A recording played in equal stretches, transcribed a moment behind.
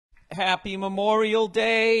Happy Memorial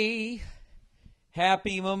Day.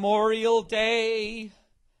 Happy Memorial Day.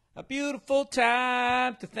 A beautiful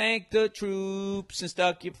time to thank the troops and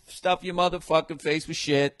stuff your motherfucking face with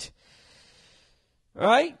shit.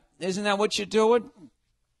 Right? Isn't that what you're doing?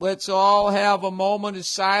 Let's all have a moment of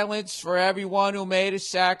silence for everyone who made a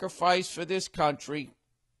sacrifice for this country.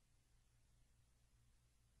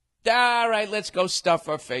 All right, let's go stuff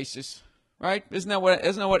our faces. Right? Isn't that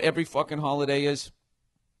what every fucking holiday is?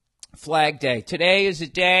 Flag Day. Today is a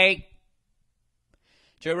day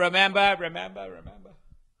to remember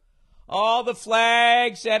all the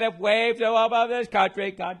flags that have waved above this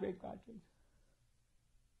country.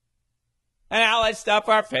 And now let's stuff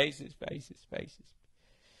our faces.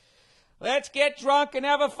 Let's get drunk and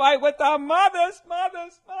have a fight with our mothers.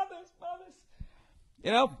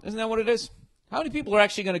 You know, isn't that what it is? How many people are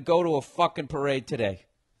actually going to go to a fucking parade today?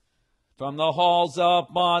 From the halls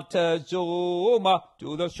of Montezuma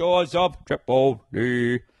to the shores of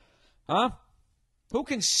Tripoli. Huh? Who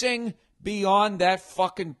can sing beyond that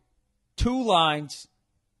fucking 2 lines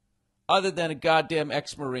other than a goddamn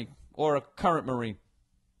ex-Marine or a current Marine?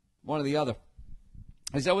 One or the other.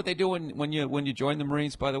 Is that what they do when you join the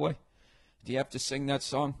Marines, by the way? Do you have to sing that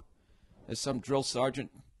song as some drill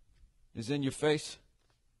sergeant is in your face?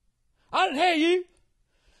 I didn't hear you.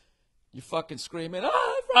 You fucking screaming, I'm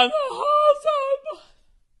from the halls of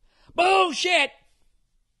bullshit.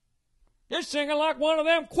 You're singing like one of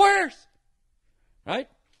them queers. Right?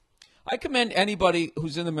 I commend anybody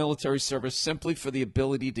who's in the military service simply for the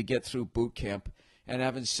ability to get through boot camp and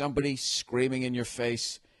having somebody screaming in your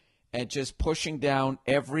face and just pushing down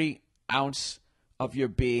every ounce of your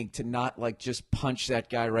being to not, like, just punch that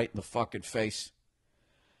guy right in the fucking face.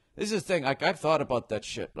 This is the thing. Like, I've thought about that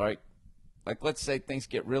shit, right? Like, let's say things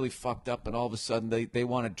get really fucked up and all of a sudden they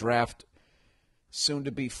want to draft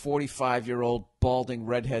soon-to-be 45-year-old balding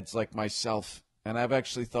redheads like myself. And I've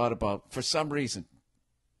actually thought about, for some reason,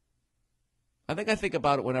 I think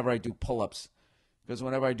about it whenever I do pull-ups. Because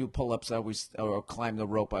whenever I do pull-ups, or climb the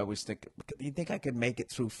rope, I always think, do you think I could make it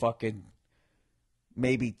through fucking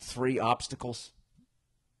maybe 3 obstacles?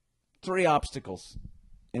 3 obstacles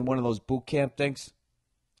in one of those boot camp things?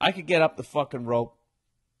 I could get up the fucking rope.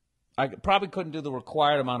 I probably couldn't do the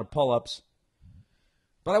required amount of pull-ups.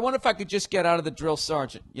 But I wonder if I could just get out of the drill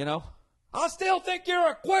sergeant, you know? I still think you're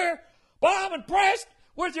a queer, but I'm impressed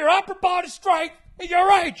with your upper body strength and your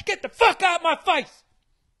age. Get the fuck out of my face.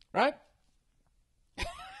 Right?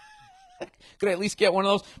 Could I at least get one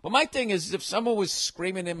of those? But my thing is, if someone was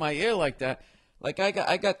screaming in my ear like that, like I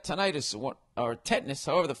got tinnitus or tetanus,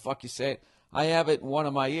 however the fuck you say it, I have it in one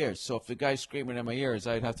of my ears. So if the guy's screaming in my ears,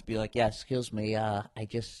 I'd have to be like, Yeah, excuse me. I'm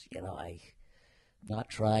not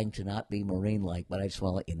trying to not be Marine-like, but I just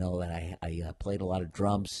want to let you know that I played a lot of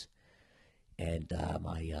drums, and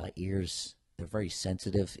my ears, they're very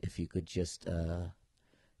sensitive. If you could just,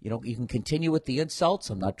 you can continue with the insults.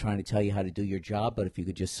 I'm not trying to tell you how to do your job, but if you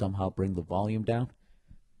could just somehow bring the volume down.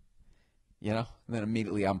 you know, and then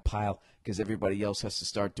immediately I'm pile because everybody else has to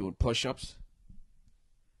start doing push-ups.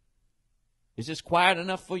 Is this quiet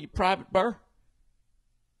enough for you, Private Burr?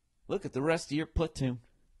 Look at the rest of your platoon.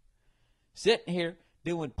 Sitting here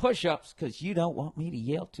doing push-ups because you don't want me to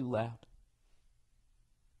yell too loud.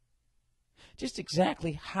 Just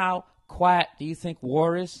exactly how quiet do you think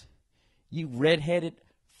war is? You red-headed,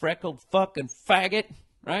 freckled fucking faggot,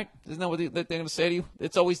 right? Isn't that what they're going to say to you?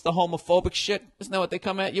 It's always the homophobic shit. Isn't that what they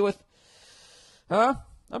come at you with? Huh?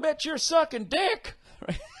 I bet you're sucking dick.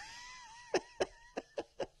 Right?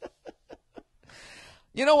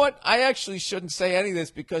 You know what? I actually shouldn't say any of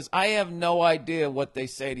this because I have no idea what they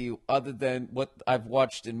say to you other than what I've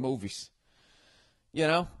watched in movies. You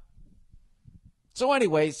know? So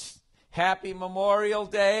anyways, happy Memorial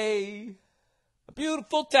Day. A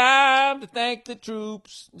beautiful time to thank the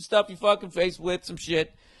troops and stuff your fucking face with some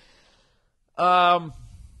shit. That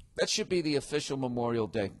should be the official Memorial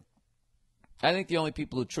Day. I think the only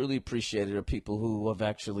people who truly appreciate it are people who have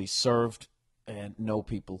actually served and know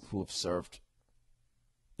people who have served.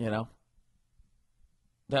 You know,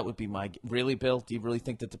 that would be my... Really, Bill? Do you really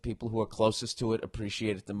think that the people who are closest to it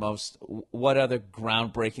appreciate it the most? What other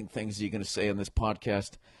groundbreaking things are you going to say on this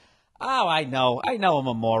podcast? Oh, I know I'm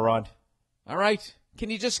a moron. All right? Can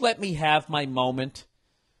you just let me have my moment?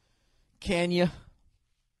 Can you?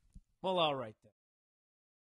 Well, all right.